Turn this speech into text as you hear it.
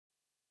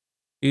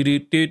Do do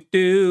do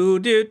do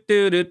do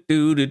do do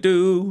do do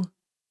do.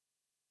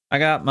 I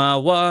got my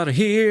water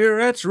here.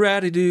 It's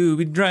ready to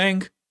be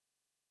drank.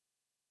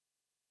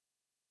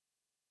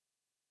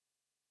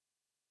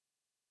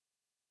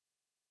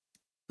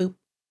 Boop.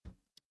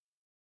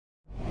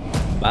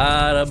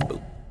 Bada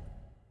boop.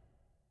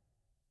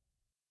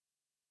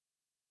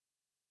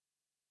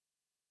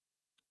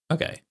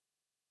 Okay.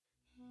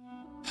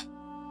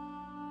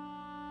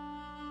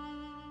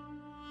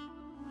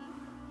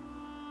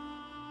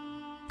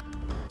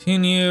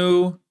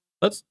 Continue.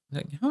 Let's.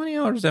 How many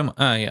hours am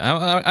I?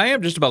 Yeah, I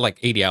am just about like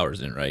 80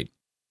 hours in, right?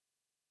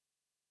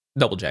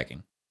 Double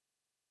checking.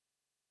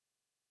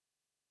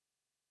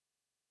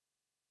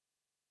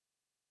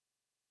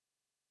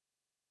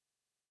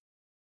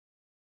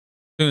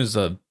 As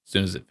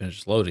soon as it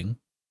finishes loading.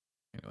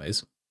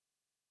 Anyways.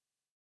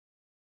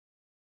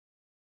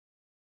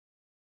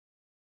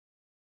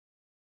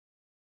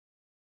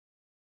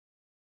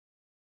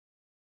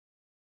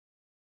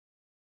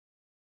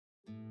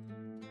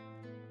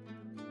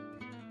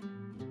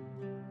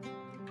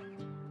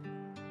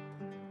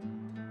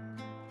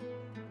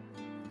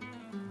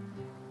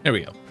 There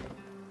we go.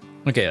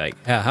 Okay,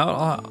 like how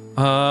how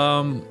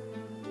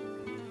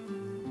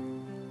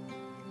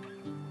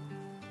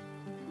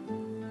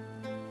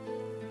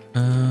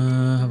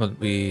about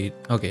we?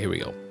 Okay, here we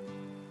go.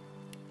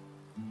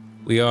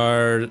 We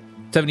are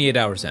 78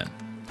 hours in.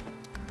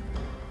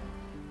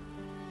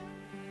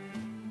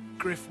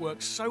 Griff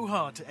works so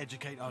hard to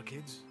educate our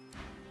kids.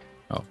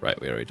 Oh, right,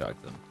 we already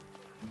talked to them.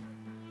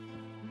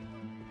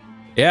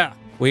 Yeah,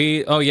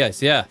 oh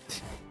yes, yeah.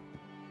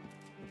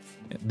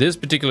 This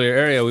particular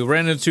area, we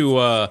ran into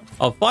a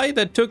fight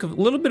that took a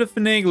little bit of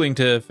finagling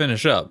to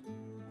finish up.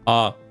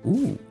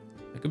 Ooh,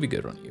 that could be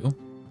good on you.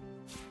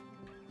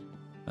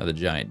 Another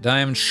giant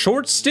diamond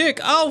short stick.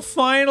 Oh,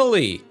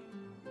 finally!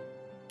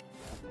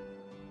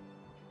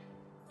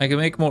 I can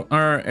make more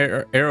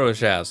arrow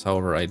shafts.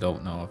 However, I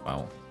don't know if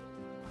I'll.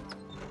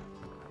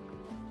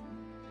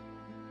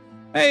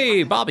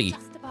 Hey, Bobby.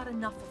 Just about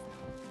enough of them.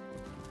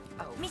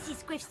 Oh.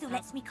 Mrs. Griff still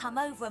lets me come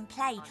over and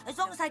play, as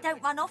long as I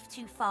don't run off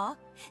too far.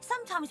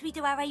 Sometimes we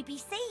do our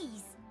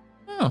ABCs.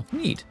 Oh,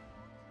 neat.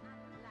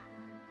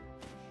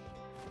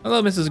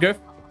 Hello, Mrs. Griff.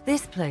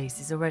 This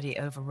place is already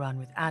overrun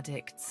with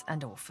addicts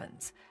and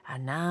orphans,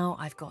 and now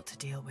I've got to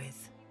deal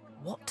with...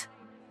 what?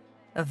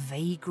 A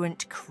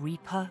vagrant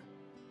creeper?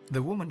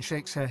 The woman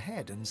shakes her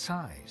head and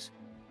sighs.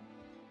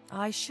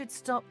 I should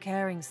stop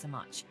caring so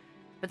much,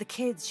 but the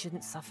kids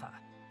shouldn't suffer.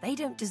 They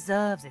don't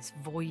deserve this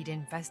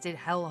void-infested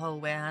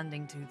hellhole we're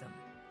handing to them.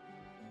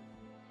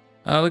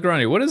 Look around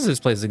you. What is this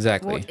place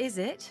exactly? What is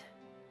it?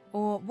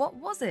 Or what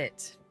was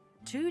it?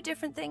 Two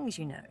different things,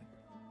 you know.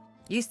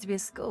 Used to be a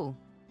school.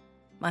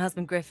 My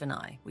husband Griff and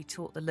I, we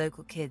taught the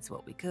local kids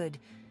what we could.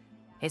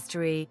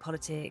 History,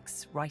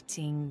 politics,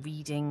 writing,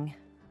 reading,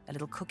 a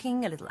little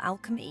cooking, a little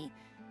alchemy.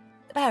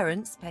 The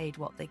parents paid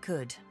what they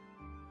could.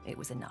 It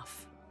was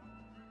enough.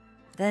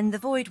 Then the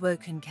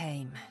Voidwoken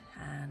came,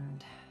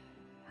 and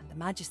the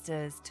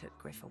Magisters took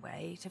Griff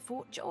away to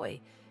Fort Joy.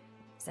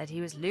 Said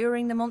he was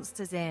luring the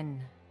monsters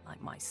in,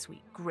 like my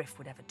sweet Griff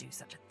would ever do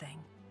such a thing.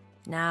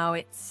 Now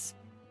it's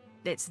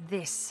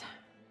this.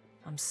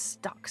 I'm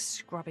stuck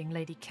scrubbing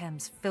Lady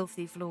Kem's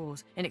filthy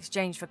floors in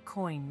exchange for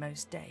coin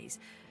most days.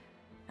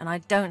 And I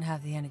don't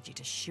have the energy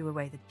to shoo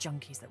away the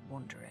junkies that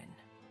wander in.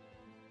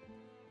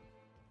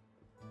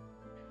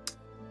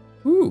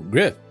 Ooh,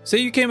 Griff. Say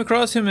you came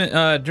across him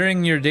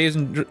during your days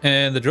in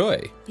the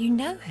Joy. You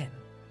know him?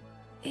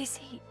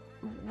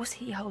 Was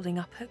he holding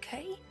up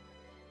okay?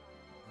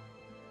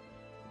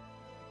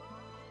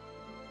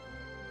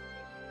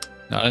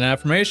 Not an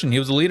affirmation. He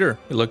was a leader.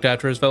 He looked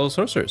after his fellow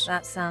sorcerers.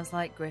 That sounds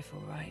like Griff,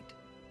 all right.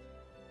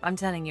 I'm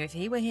telling you, if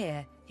he were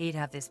here, he'd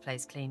have this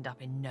place cleaned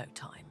up in no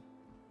time.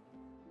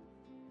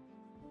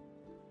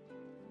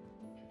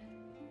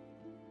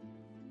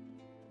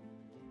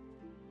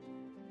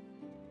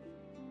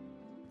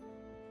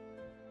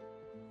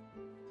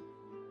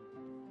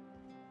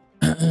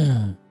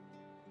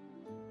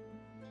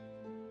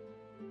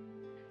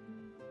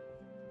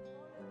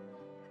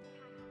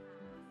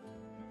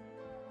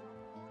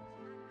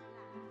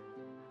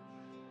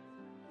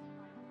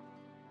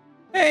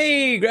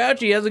 Hey,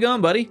 Grouchy, how's it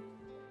going, buddy?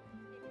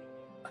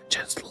 I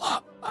just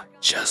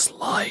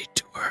lied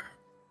to her.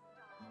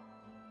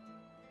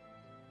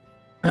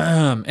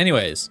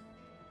 Anyways.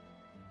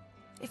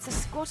 If the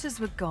squatters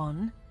were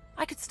gone,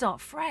 I could start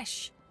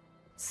fresh.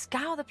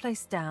 Scour the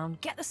place down,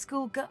 get the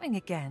school going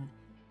again.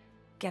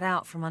 Get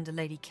out from under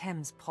Lady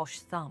Kem's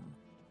posh thumb.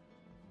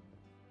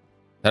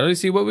 How do we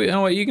see what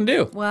you can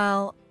do?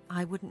 Well,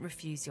 I wouldn't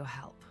refuse your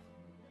help.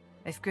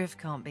 If Griff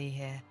can't be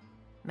here,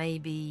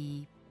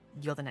 maybe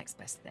you're the next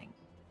best thing.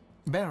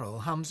 Beryl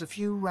hums a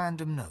few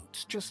random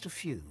notes, just a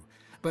few.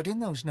 But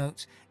in those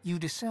notes, you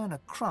discern a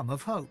crumb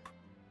of hope.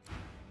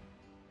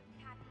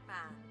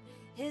 Catman.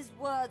 His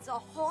words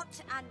are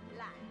hot and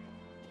black.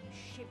 He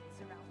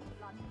shivers around the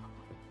blood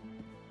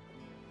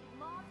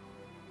path.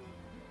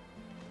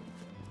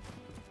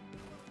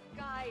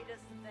 Guide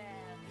us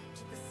there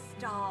to the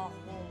Star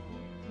Hall.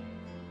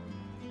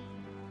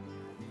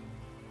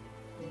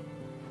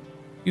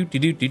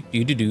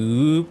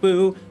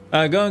 Boo.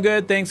 Going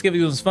good.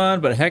 Thanksgiving was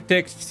fun, but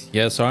hectic.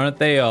 Yes, aren't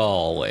they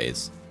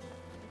always?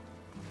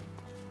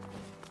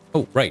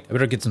 Oh, right. I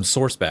better get some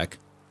source back.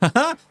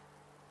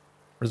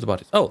 Where's the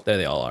bodies? Oh, there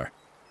they all are.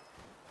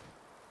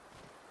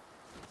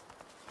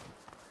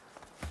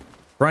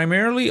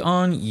 Primarily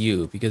on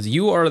you, because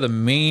you are the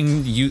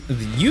main... You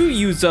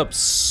use up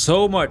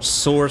so much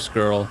source,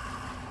 girl.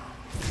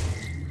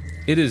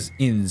 It is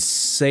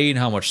insane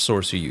how much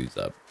source you use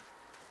up.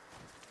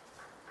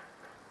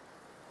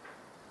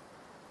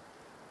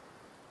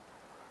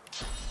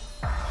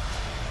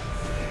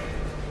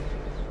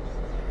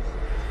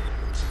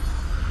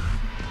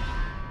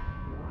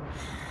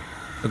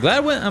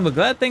 I'm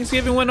glad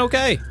Thanksgiving went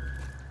okay.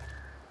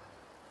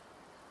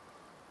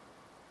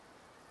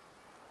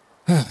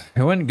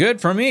 It went good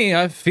for me.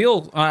 I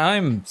feel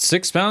I'm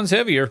 6 pounds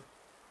heavier.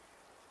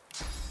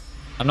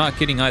 I'm not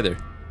kidding either.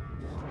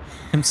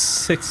 I'm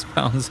 6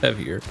 pounds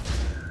heavier.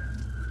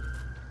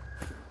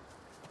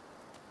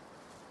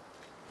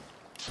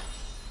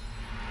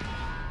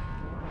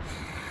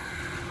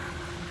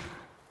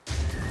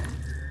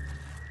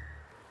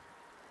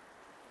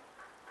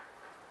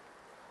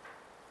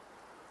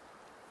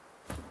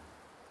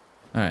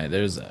 All right,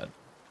 there's that.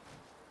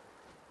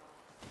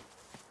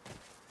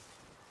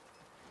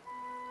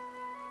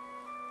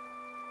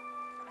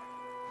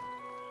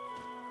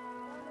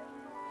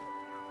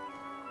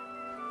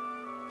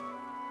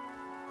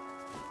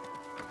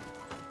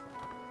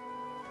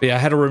 But yeah, I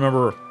had to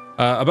remember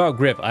about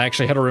Grip. I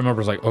actually had to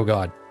remember. It's like, oh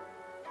god,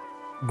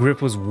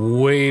 Grip was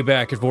way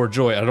back at Fort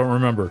Joy. I don't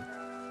remember.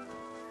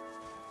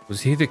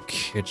 Was he the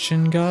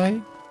kitchen guy?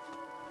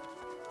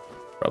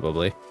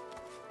 Probably.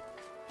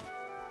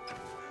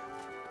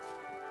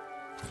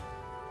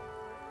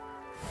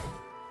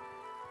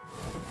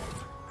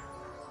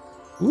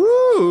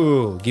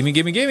 Ooh, gimme,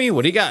 gimme, gimme.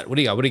 What do you got? What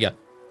do you got? What do you got?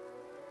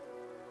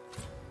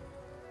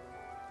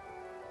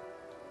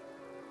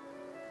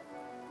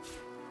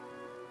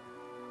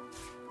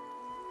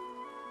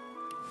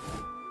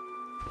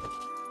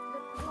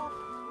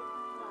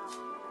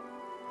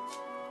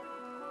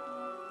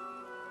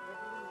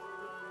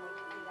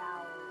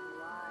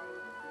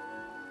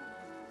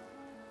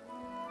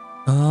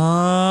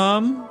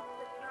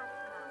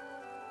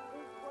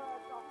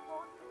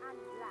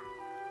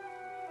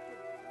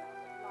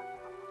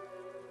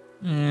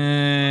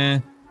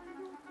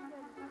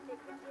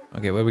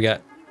 Okay, what do we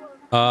got?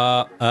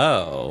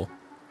 Oh.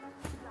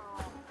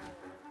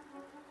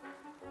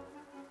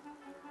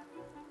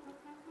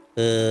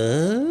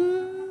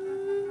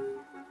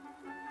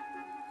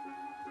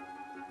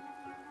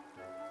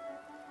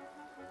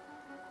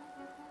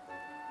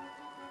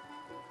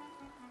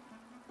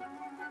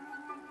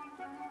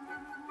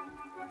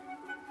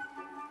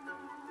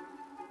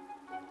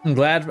 I'm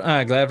glad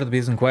for the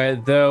peace and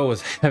quiet, though,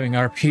 was having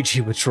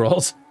RPG with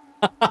trolls.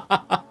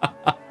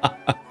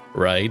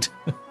 Right.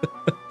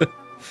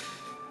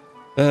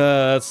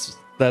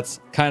 That's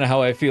kind of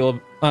how I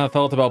felt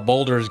about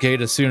Baldur's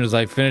Gate as soon as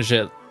I finish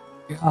it.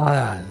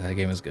 That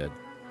game is good.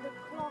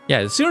 Yeah,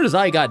 as soon as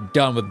I got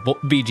done with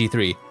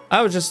BG3,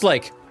 I was just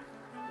like,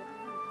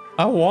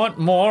 I want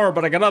more,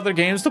 but I got other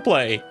games to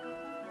play.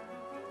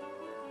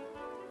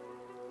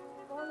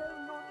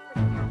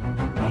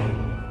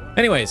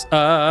 Anyways,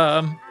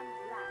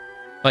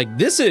 like,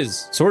 this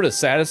is sort of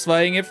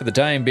satisfying it for the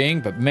time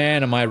being, but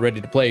man, am I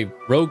ready to play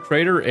Rogue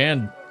Trader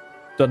and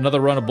another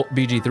run of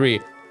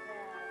BG3.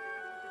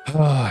 Oh,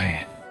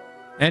 yeah.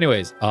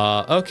 Anyways,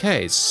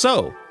 okay,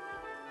 so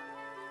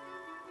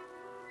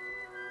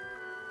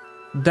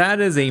that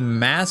is a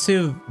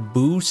massive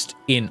boost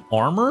in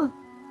armor.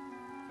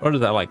 What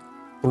is that, like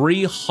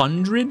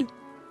 300?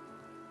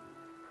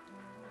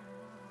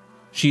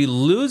 She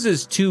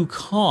loses 2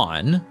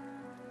 con.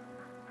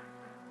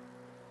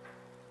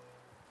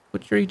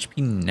 What's your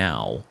HP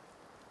now?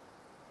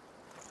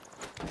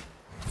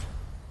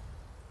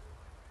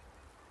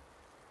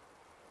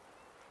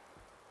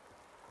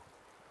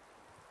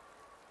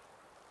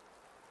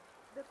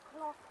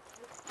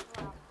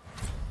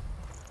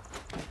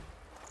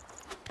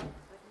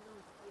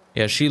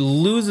 Yeah, she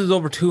loses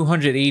over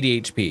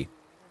 280 HP.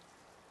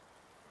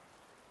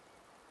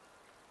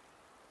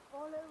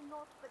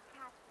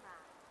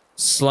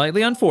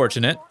 Slightly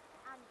unfortunate.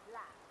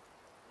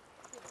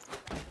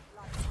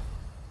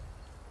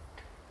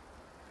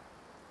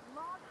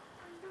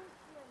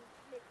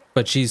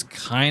 But she's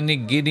kind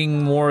of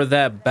getting more of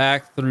that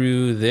back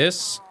through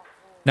this.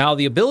 Now,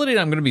 the ability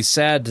that I'm going to be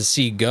sad to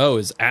see go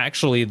is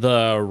actually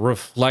the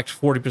reflect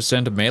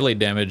 40% of melee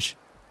damage.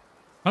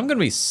 I'm going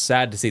to be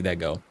sad to see that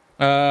go.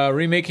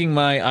 Remaking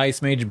my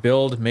Ice Mage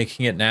build,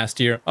 making it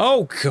nastier.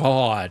 Oh,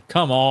 God.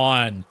 Come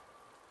on.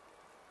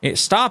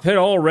 Stop it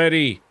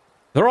already.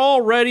 They're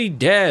already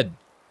dead.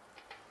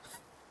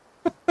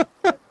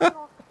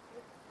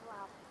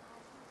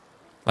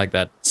 Like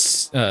that.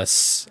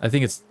 I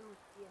think it's...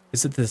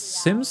 Is it the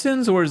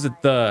Simpsons or is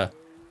it the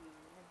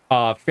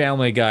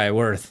Family Guy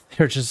where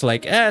they're just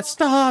like,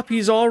 stop,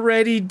 he's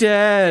already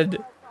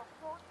dead.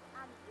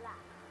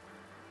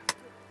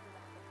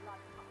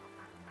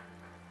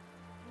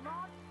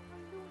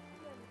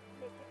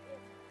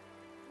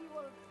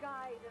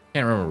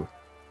 Can't remember.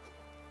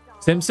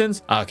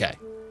 Simpsons? Okay.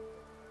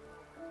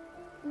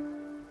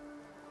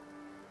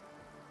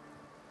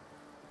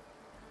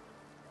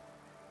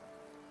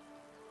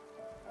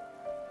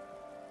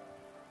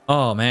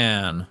 Oh,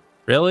 man.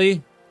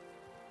 Really?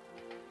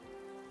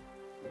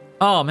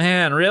 Oh,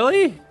 man.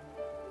 Really?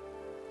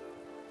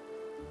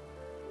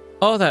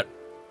 Oh, that...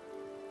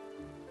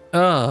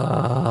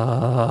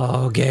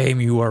 Oh, game,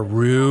 you are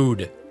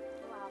rude.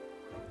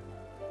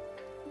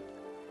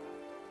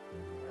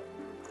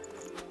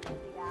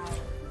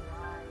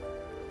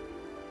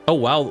 Oh,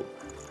 wow.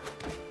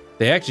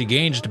 They actually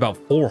gained just about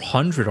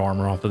 400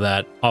 armor off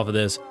of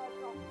this.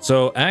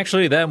 So,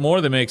 actually, that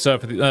more than makes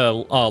up for the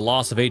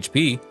loss of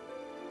HP.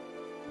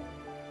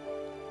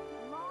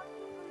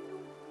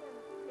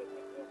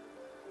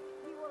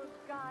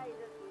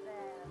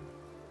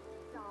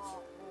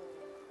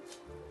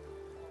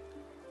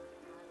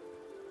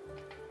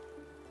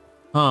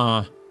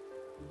 Huh.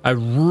 I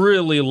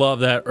really love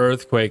that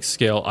earthquake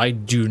skill. I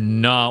do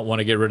not want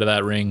to get rid of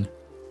that ring.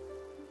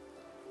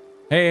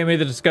 Hey, I made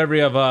the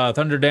discovery of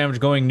thunder damage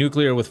going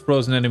nuclear with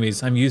frozen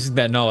enemies. I'm using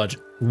that knowledge.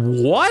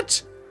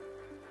 What?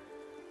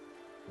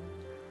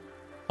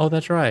 Oh,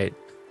 that's right.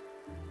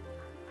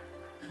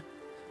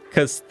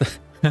 Because...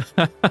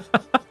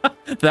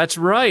 That's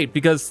right,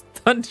 because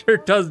thunder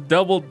does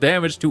double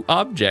damage to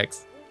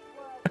objects.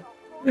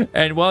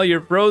 And while you're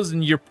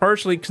frozen, you're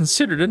partially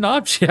considered an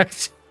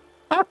object.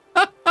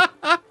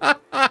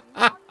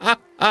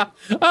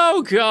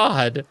 Oh,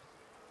 God.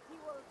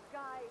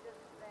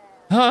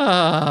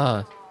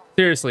 Ah,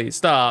 seriously,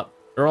 stop.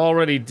 They're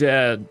already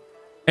dead.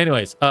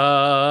 Anyways,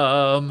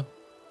 I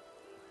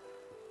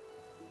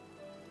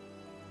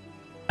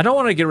don't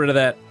want to get rid of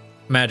that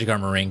magic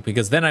armor ring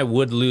because then I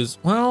would lose.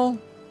 Well,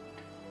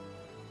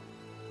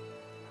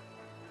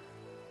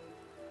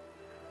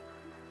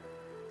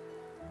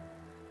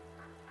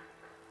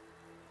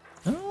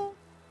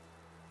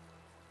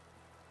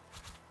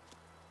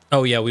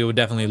 oh yeah, we would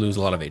definitely lose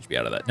a lot of HP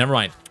out of that. Never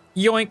mind.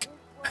 Yoink.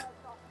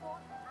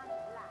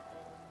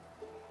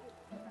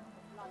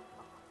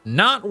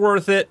 Not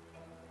worth it.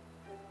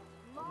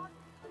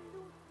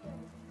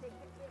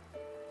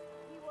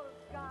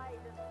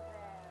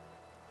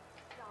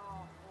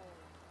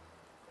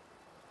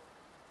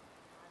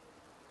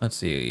 Let's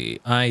see.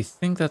 I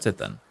think that's it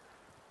then.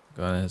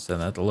 Go ahead and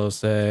send that to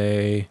Lose.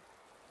 I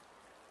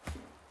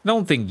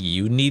don't think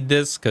you need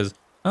this because,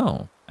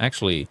 oh,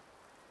 actually,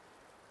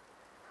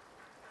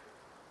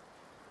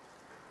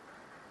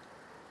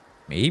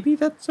 maybe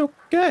that's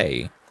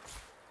okay.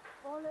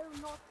 Follow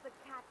not the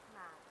cat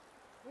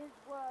man. His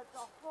words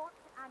are hot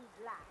and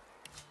black.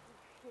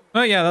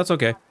 Oh yeah, that's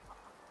okay.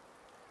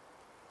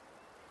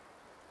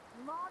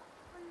 March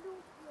for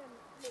Lucian,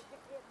 flicker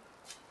him.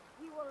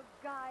 He will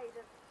guide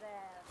us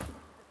there to the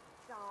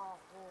Star Hall.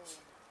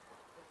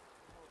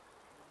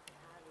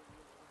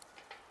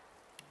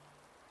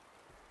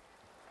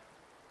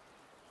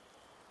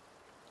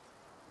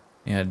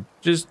 Yeah,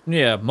 just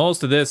yeah,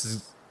 most of this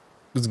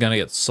is gonna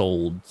get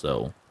sold,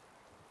 so.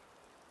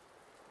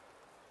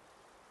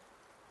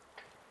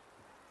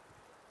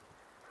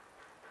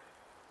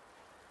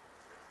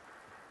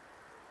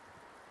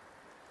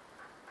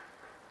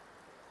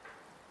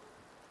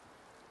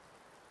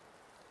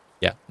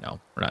 Yeah, no,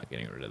 we're not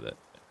getting rid of it.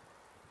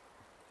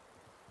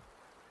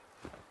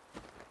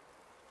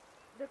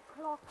 The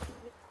clock ticks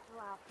to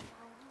our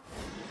time.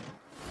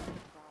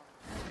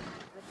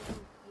 The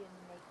Lucian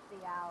makes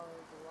the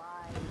hours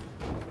wise.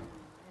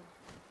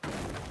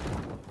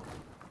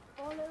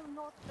 Follow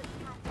not the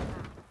cat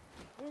man.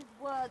 His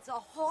words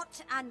are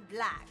hot and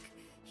black.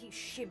 He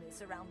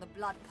shimmers around the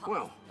blood path.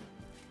 Well,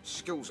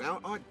 school's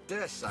out, I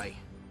dare say.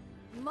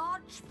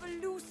 March for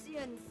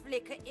Lucian,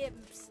 flicker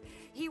imps.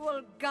 He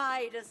will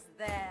guide us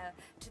there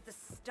to the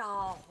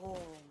Star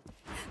Hall.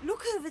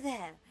 Look over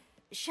there.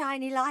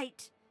 Shiny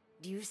light.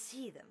 Do you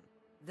see them?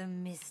 The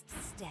mist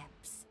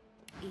steps.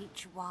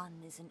 Each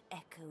one is an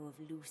echo of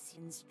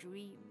Lucian's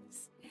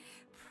dreams.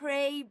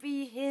 Pray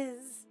be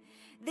his.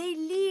 They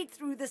lead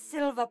through the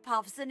silver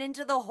puffs and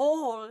into the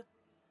hall.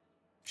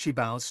 She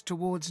bows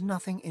towards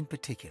nothing in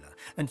particular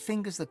and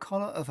fingers the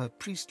collar of her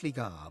priestly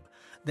garb,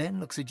 then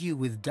looks at you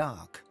with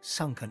dark,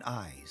 sunken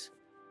eyes.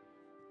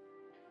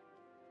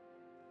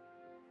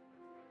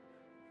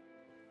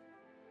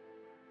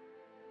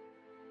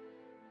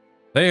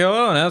 Say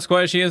hello and ask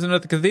why she isn't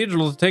at the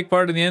cathedral to take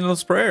part in the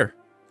endless prayer.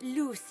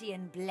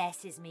 Lucian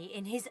blesses me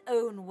in his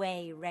own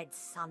way, Red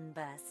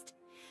Sunburst.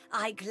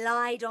 I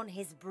glide on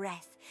his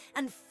breath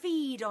and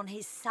feed on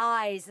his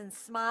sighs and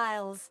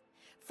smiles.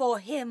 For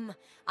him,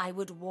 I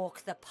would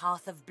walk the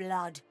path of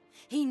blood.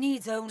 He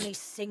needs only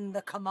sing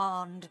the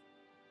command.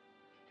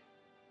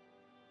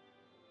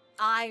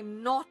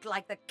 I'm not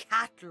like the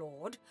Cat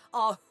Lord,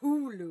 our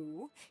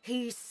Hulu.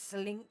 He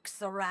slinks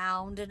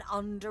around and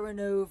under and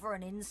over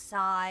and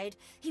inside.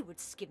 He would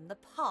skim the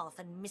path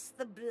and miss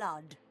the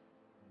blood.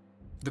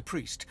 The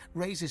priest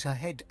raises her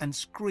head and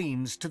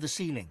screams to the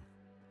ceiling.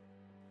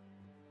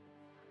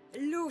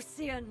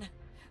 Lucian,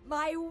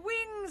 my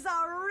wings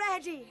are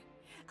ready.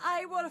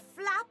 I will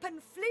flap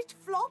and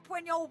flit-flop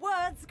when your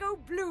words go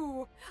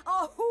blue.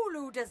 Our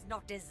Hulu does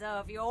not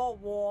deserve your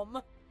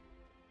warm.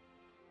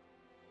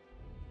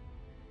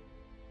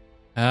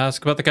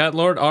 Ask about the Cat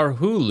Lord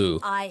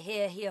Arhulu. I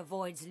hear he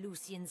avoids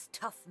Lucian's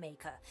tough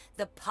maker,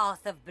 the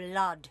path of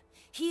blood.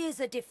 He is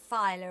a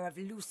defiler of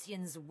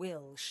Lucian's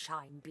will,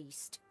 Shine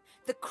Beast.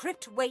 The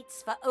crypt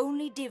waits for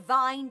only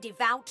divine,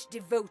 devout,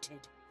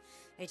 devoted.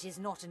 It is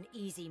not an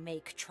easy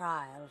make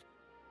trial.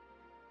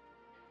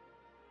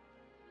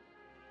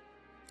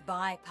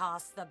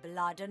 Bypass the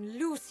blood and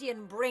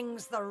Lucian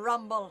brings the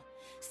rumble.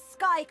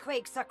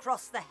 Skyquakes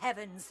across the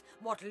heavens,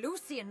 what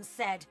Lucian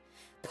said.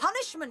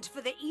 Punishment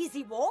for the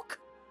easy walk?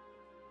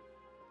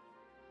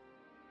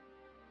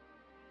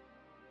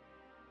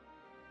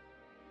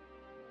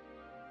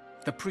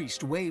 The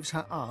priest waves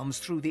her arms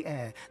through the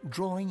air,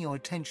 drawing your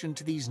attention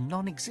to these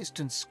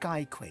non-existent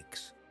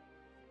skyquakes.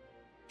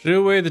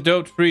 Shoo away the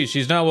doped priest.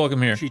 She's not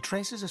welcome here. She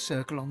traces a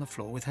circle on the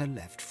floor with her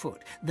left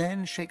foot,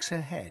 then shakes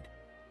her head.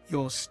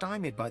 You're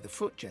stymied by the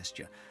foot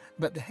gesture,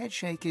 but the head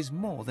shake is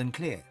more than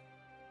clear.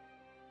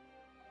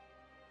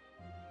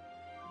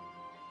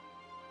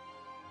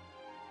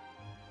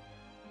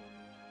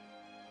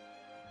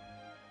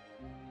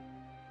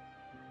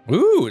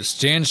 Ooh,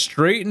 stand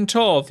straight and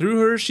tall. Through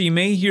her she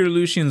may hear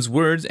Lucian's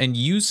words, and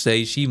you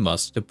say she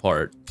must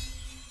depart.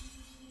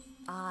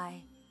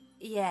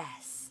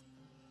 Yes.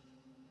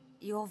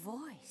 Your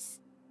voice.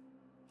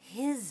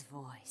 His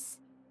voice.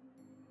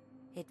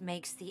 It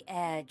makes the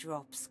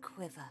airdrops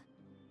quiver.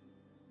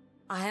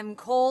 I am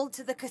called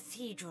to the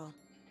cathedral.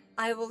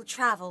 I will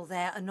travel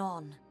there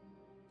anon.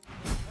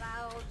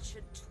 Clouds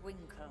should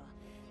twinkle,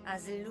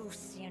 as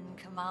Lucian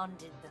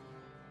commanded them.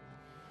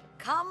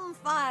 Come,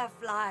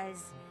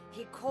 fireflies,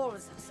 he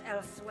calls us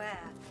elsewhere.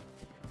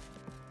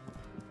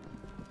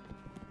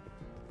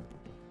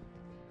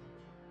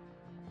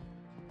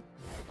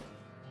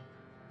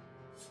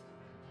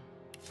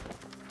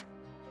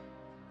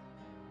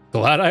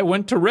 Glad I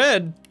went to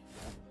red.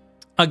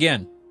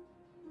 Again,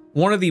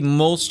 one of the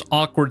most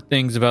awkward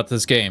things about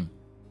this game.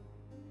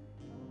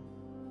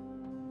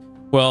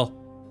 Well,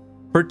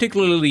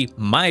 particularly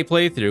my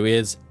playthrough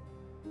is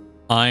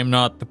I'm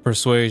not the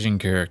persuasion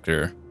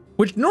character.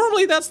 Which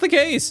normally that's the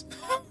case.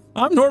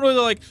 I'm normally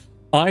like,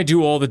 I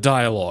do all the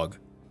dialogue.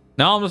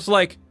 Now I'm just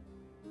like,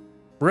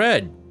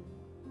 red,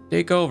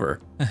 take over.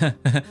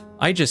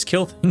 I just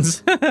kill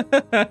things.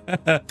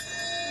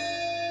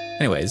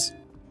 Anyways,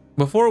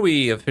 before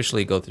we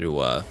officially go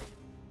through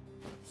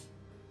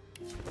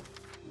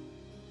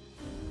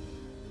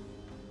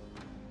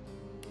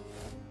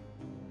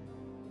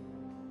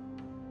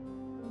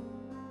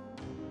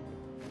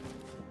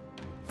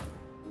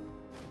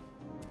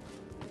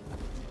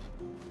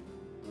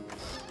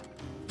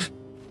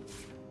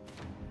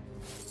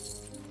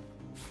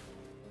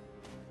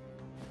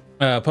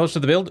post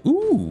of the build.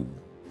 Ooh,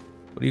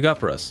 what do you got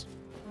for us?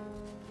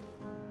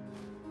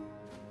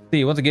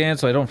 See, once again,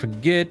 so I don't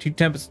forget, two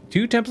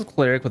Tempest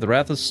Cleric with the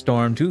Wrath of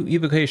Storm, 2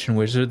 Evocation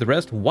Wizard, the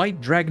rest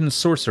White Dragon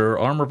Sorcerer,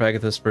 Armor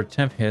Agathis for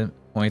 10 hit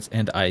points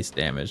and ice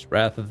damage.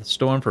 Wrath of the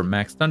Storm for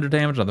max thunder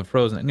damage on the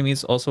frozen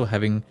enemies, also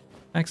having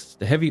access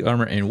to heavy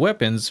armor and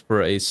weapons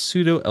for a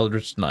pseudo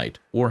Eldritch Knight.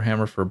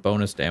 Warhammer for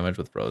bonus damage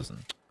with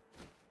frozen.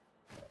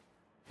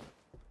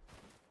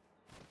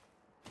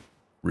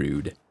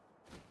 Rude.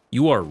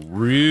 You are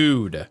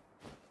rude.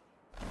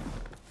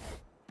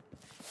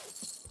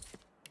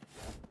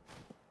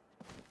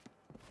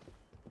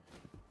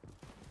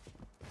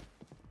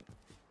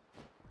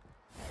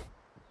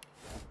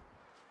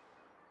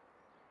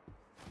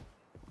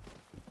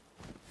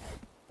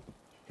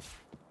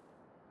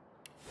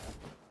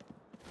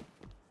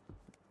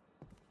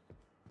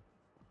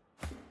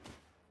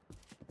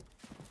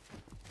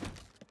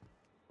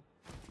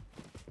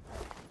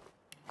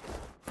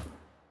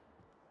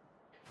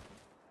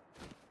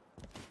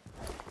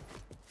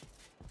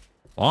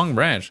 Long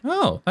branch.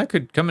 Oh, that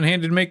could come in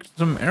handy to make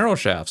some arrow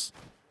shafts.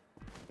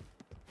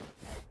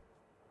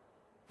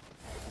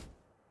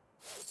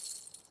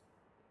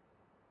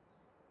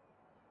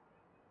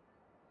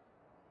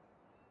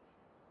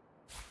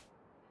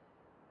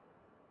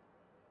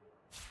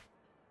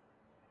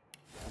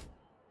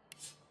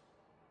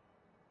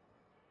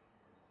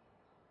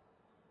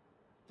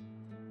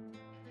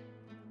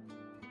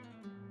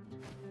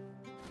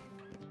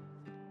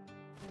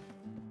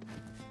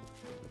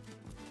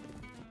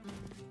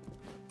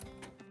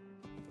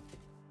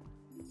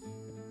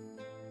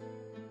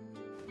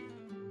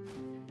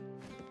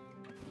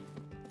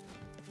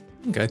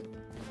 Okay.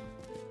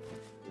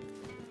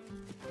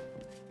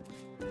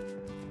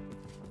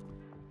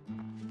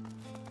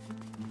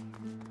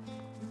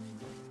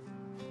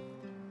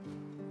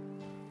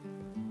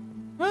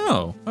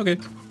 Oh, okay.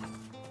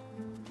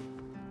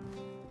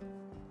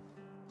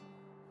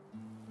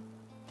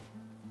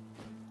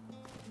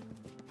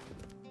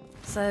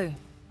 So,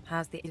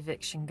 how's the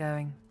eviction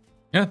going?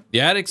 Yeah, the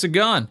addicts are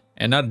gone,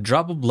 and not a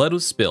drop of blood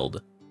was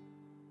spilled.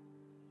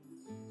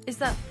 Is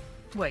that...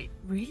 Wait,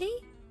 really?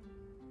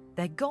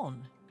 They're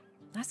gone?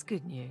 That's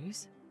good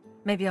news.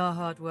 Maybe our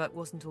hard work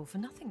wasn't all for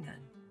nothing then.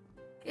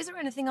 Is there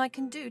anything I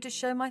can do to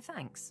show my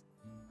thanks?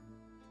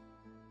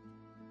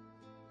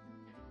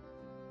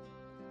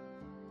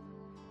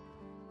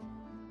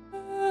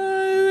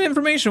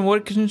 Information.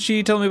 What can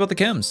she tell me about the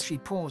chems? She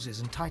pauses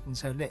and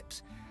tightens her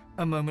lips.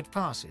 A moment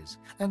passes,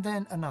 and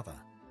then another.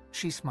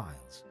 She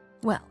smiles.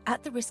 Well,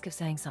 at the risk of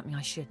saying something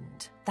I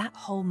shouldn't, that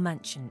whole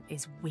mansion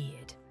is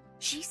weird.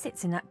 She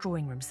sits in that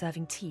drawing room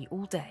serving tea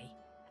all day.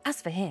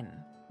 As for him,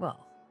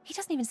 well, he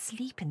doesn't even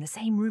sleep in the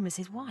same room as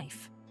his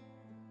wife.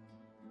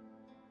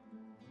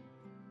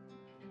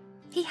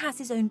 He has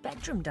his own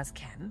bedroom, does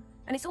Kem,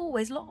 and it's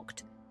always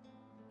locked.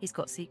 He's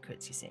got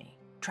secrets, you see.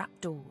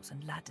 Trapdoors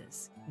and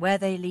ladders. Where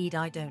they lead,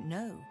 I don't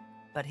know,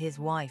 but his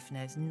wife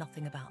knows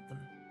nothing about them.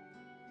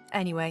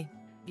 Anyway,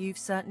 you've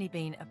certainly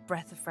been a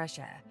breath of fresh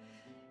air.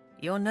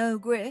 You're no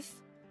Griff,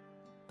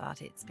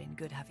 but it's been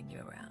good having you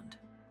around.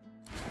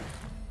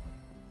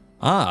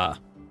 Ah.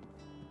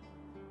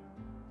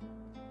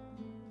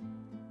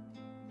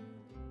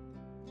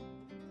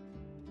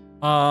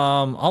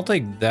 I'll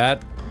take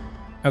that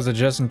as a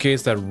just in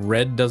case that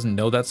Red doesn't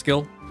know that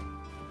skill.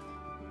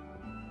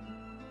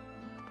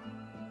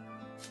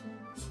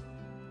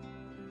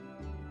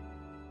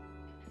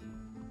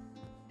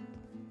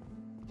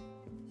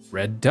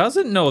 Red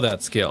doesn't know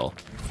that skill.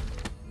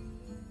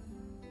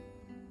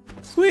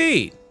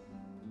 Sweet.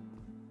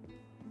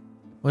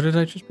 What did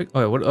I just pick?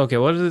 Oh, what? Okay,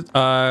 what is it?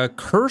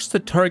 Curse the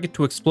target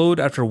to explode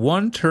after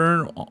one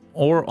turn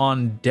or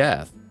on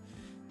death,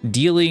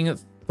 dealing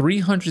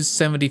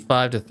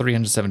 375 to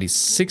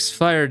 376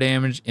 fire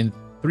damage in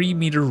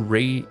 3-meter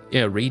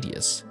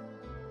radius.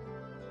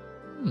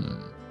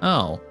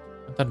 Oh,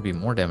 I thought it'd be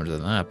more damage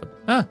than that, but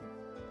oh,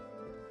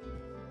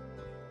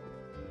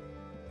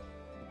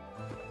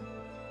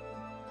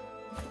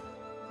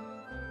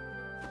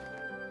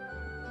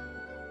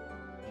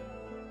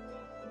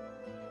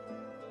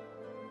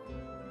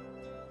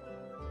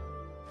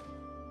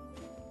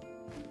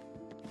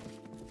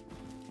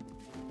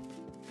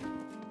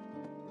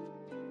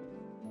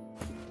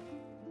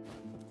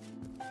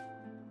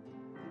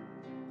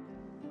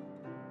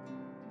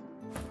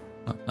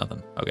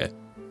 nothing. Okay.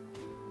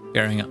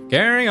 Carrying on.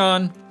 Carrying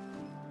on.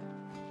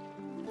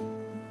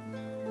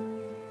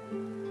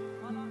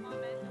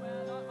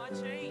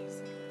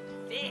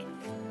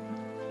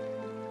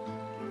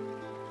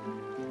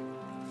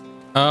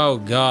 Oh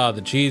god,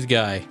 the cheese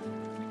guy.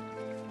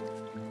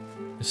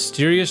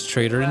 Mysterious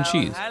trader in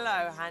cheese.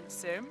 Hello,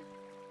 handsome.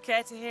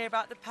 Care to hear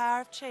about the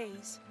power of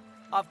cheese?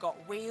 I've got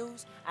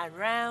wheels and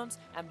rounds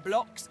and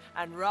blocks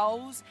and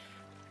rolls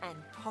and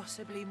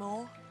possibly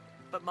more.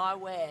 But my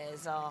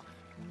wares are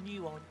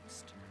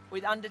nuanced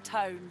with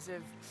undertones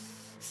of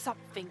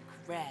something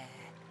rare.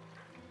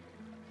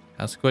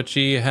 Ask what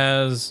she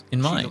has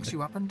in mind. She looks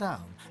you up and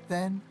down,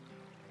 then...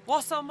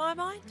 What's on my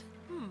mind?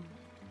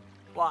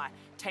 Why,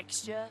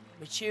 texture,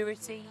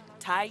 maturity,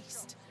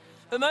 taste.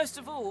 But most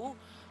of all,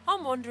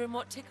 I'm wondering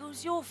what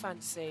tickles your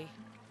fancy.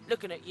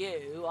 Looking at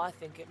you, I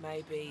think it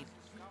may be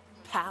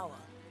power.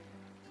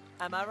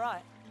 Am I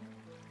right?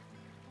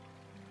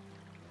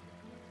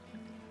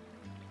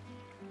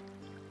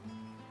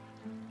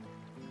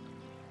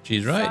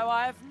 She's right. So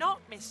I have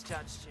not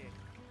misjudged you.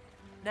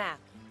 Now,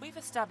 we've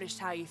established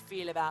how you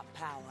feel about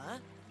power.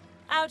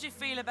 How do you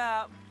feel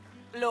about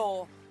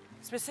law?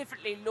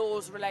 Specifically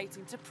laws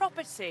relating to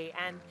property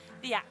and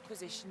the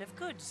acquisition of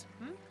goods.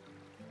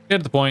 Get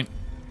to the point.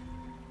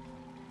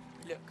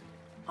 Look,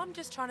 I'm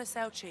just trying to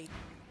sell cheap.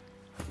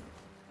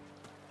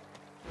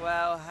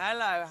 Well,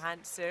 hello,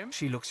 handsome.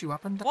 She looks you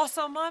up and down. What's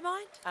on my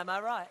mind? Am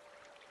I right?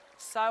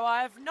 So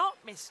I have not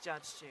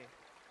misjudged you.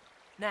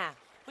 Now,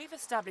 we've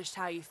established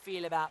how you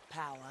feel about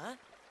power.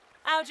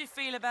 How do you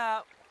feel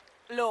about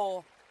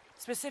law?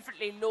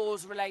 Specifically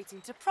laws relating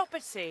to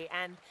property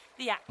and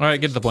the acquisition... All right,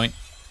 get to the point.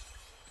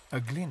 A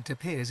glint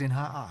appears in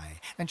her eye,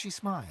 and she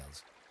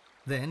smiles.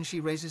 Then she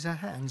raises her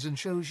hands and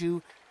shows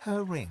you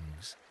her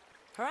rings.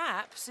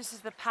 Perhaps this is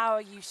the power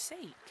you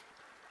seek.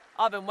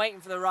 I've been waiting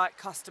for the right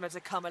customer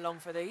to come along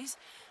for these,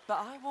 but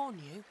I warn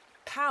you,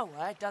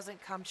 power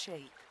doesn't come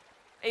cheap.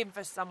 Even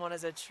for someone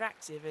as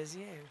attractive as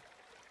you.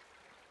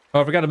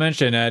 Oh, I forgot to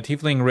mention,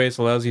 Tiefling race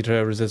allows you to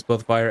resist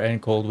both fire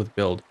and cold with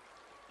build.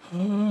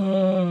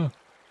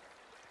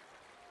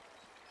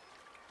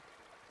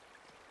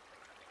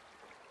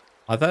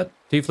 I thought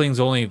Tiefling's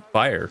only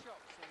fire.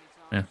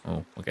 Yeah,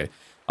 oh, okay.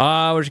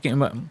 Where's you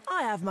getting?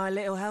 I have my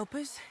little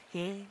helpers,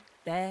 here,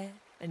 there,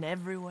 and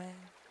everywhere.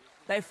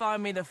 They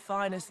find me the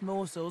finest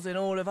morsels in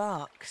all of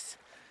Arx.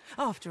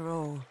 After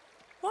all,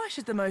 why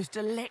should the most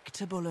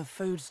delectable of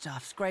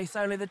foodstuffs grace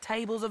only the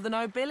tables of the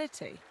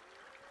nobility?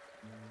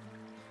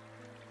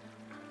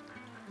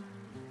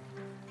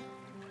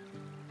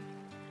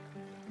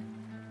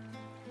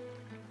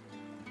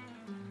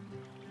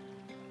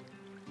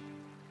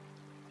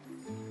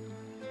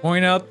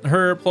 Point out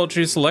her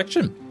poultry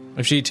selection.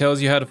 If she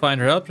tells you how to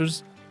find her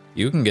helpers,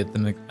 you can get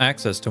them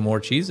access to more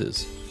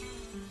cheeses.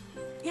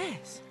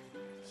 Yes,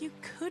 you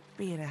could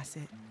be an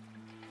asset.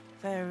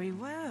 Very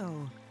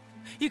well.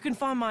 You can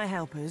find my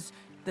helpers,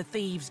 the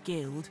Thieves'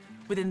 Guild,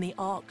 within the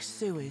Ark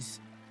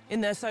sewers.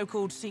 in their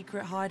so-called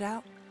secret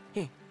hideout.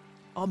 Here,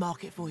 I'll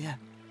mark it for you.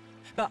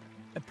 But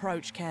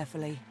approach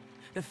carefully.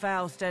 The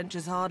foul stench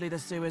is hardly the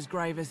sewer's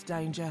gravest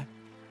danger.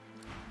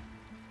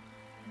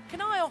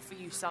 Can I offer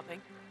you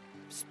something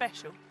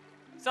special?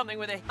 Something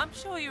with it. I'm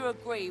sure you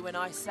agree when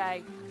I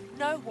say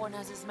no one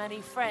has as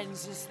many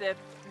friends as the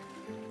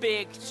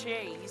big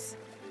cheese.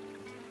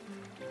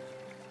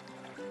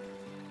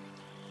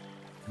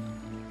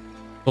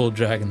 Old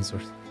dragon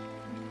source.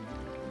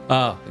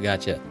 Oh, I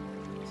gotcha.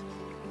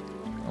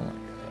 Oh my god.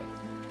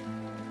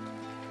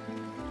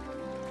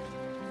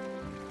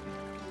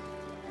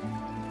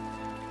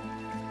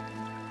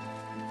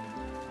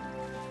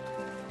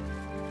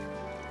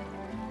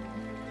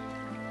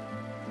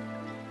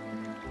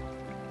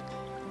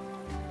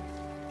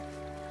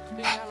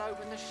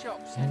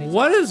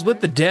 What is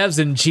with the devs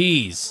and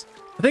cheese?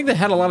 I think they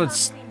had a lot of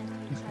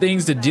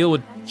things to deal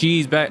with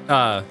cheese back.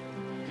 Oh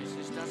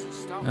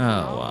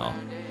wow.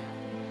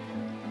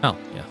 Oh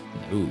yeah.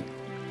 Ooh.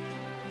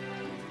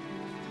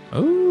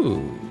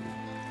 Ooh.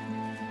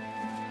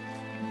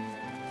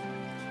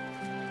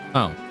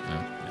 Oh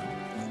no.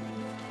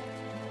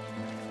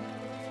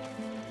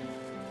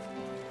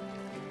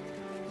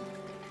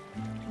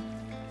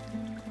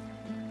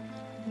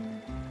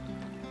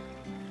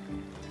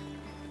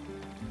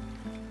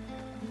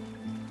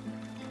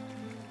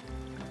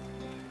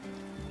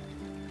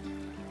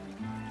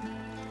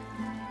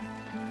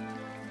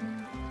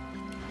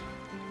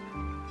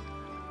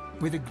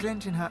 With a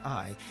glint in her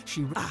eye,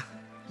 she... You... All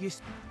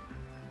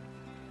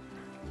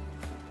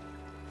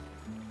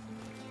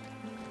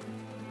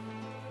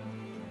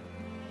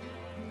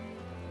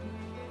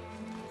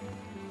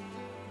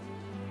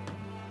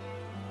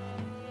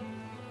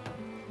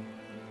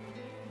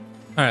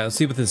right, let's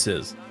see what this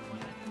is.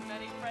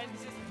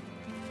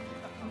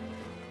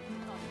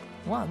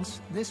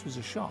 Once, this was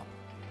a shop.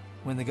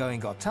 When the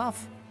going got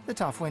tough, the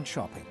tough went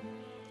shopping.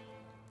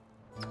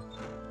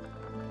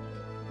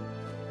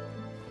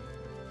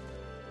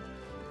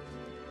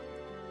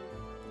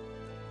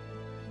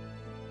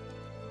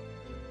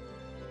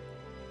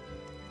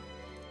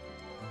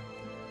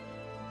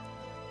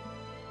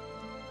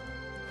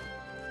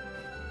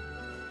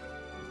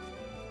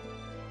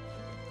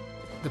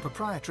 The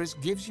proprietress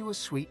gives you a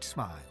sweet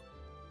smile.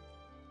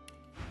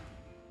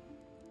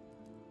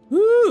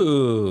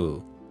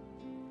 Ooh.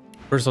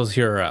 First, let's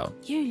hear her out.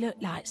 You look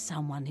like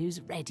someone who's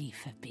ready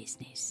for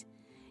business.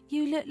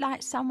 You look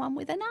like someone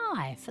with an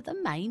eye for the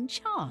main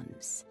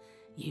chance.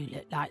 You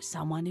look like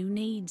someone who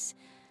needs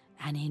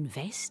an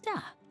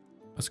investor.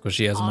 That's what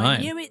she has in I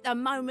mind. knew it the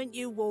moment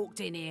you walked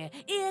in here.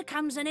 Here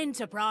comes an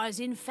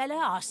enterprising fella,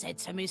 I said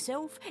to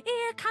myself.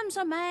 Here comes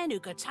a man who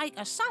could take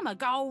a sum of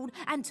gold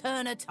and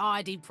turn a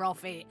tidy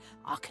profit.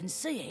 I can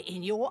see it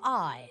in your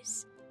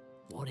eyes.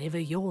 Whatever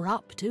you're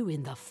up to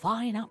in the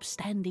fine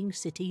upstanding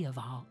city of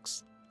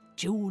Arx,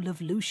 jewel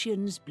of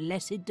Lucian's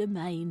blessed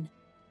domain,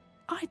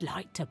 I'd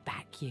like to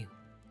back you,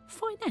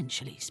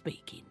 financially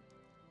speaking.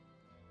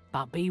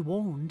 But be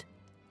warned,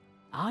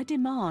 I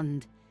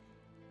demand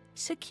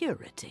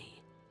security.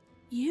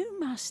 You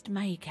must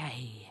make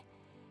a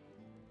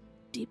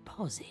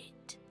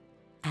deposit,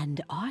 and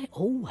I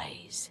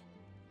always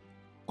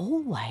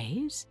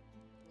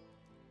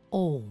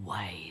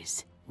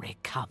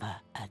recover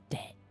a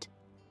debt.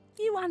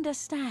 You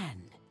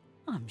understand,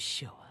 I'm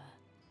sure.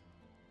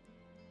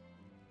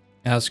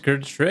 Ask her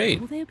to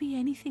trade. Will there be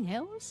anything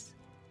else?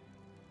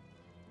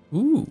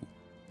 Ooh.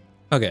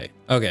 Okay.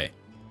 Okay.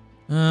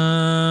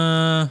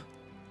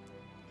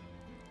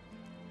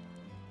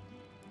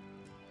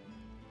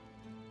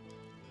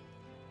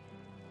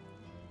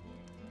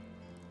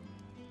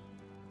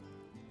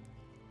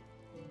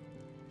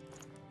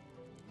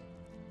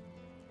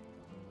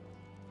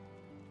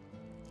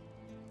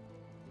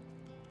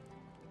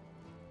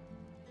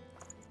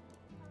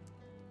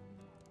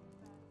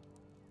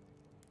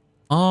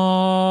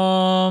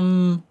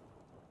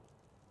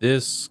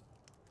 This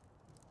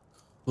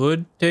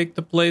could take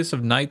the place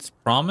of Knight's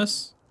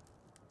Promise.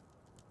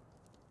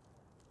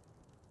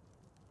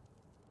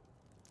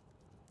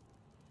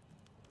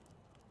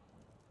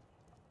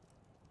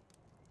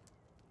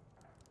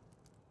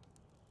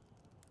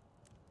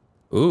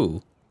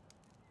 Ooh.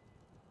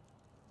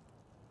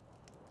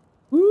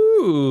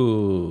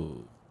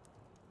 Ooh.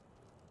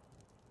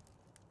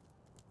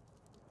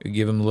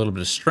 Give him a little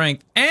bit of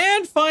strength.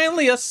 And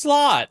finally a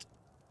slot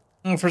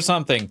for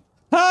something.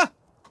 Ha!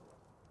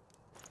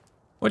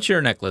 What's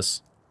your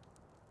necklace?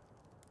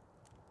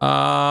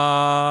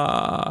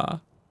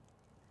 And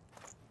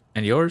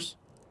yours?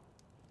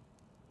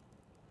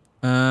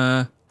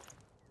 But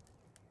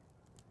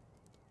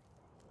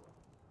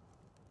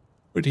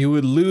he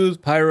would lose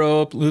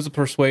Pyro, lose a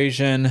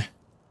persuasion.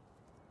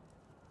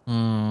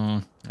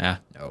 No.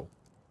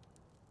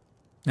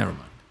 Never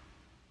mind.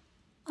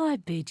 I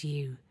bid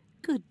you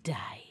good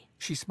day.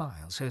 She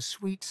smiles, her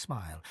sweet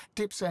smile,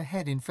 dips her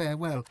head in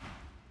farewell.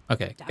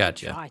 Okay,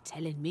 gotcha. Don't try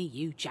telling me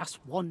you just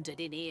wandered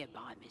in here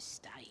by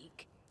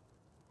mistake.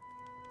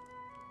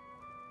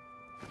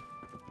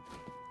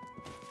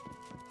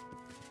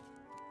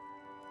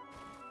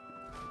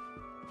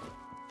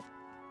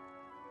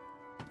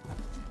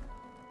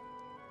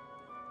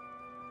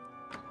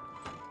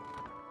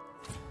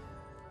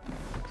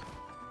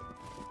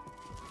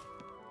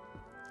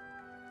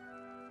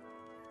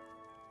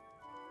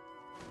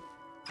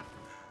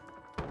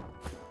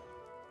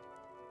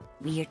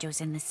 Weirdos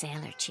in the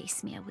cellar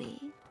chase me away.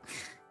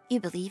 You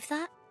believe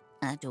that?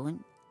 I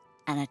don't.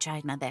 And I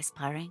tried my best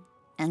purring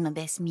and my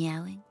best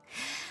meowing.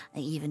 I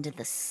even did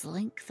the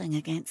slink thing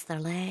against their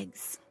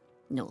legs.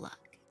 No luck.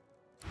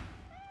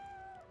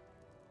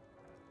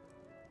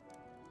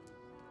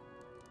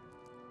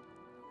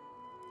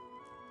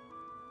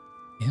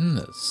 In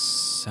the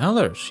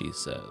cellar, she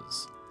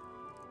says.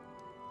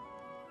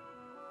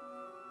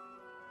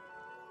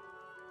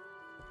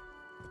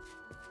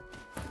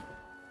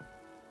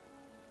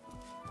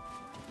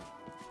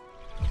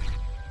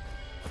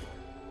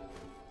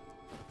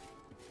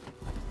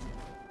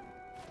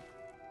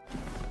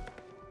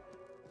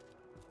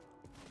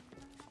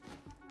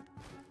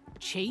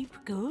 Cheap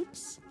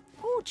goods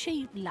or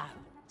cheap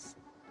loans?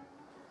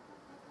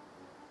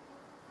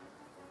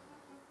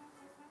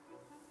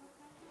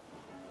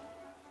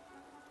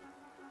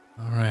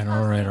 All right.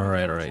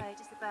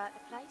 Traders about the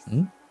place.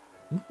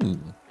 Ooh.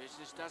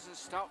 Business doesn't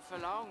stop for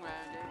long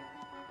round here.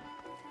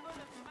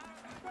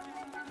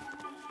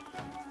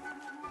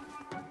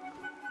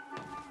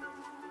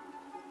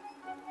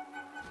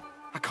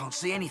 I can't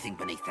see anything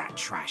beneath that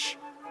trash.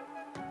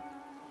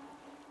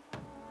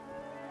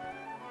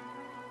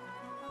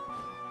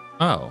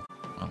 Oh.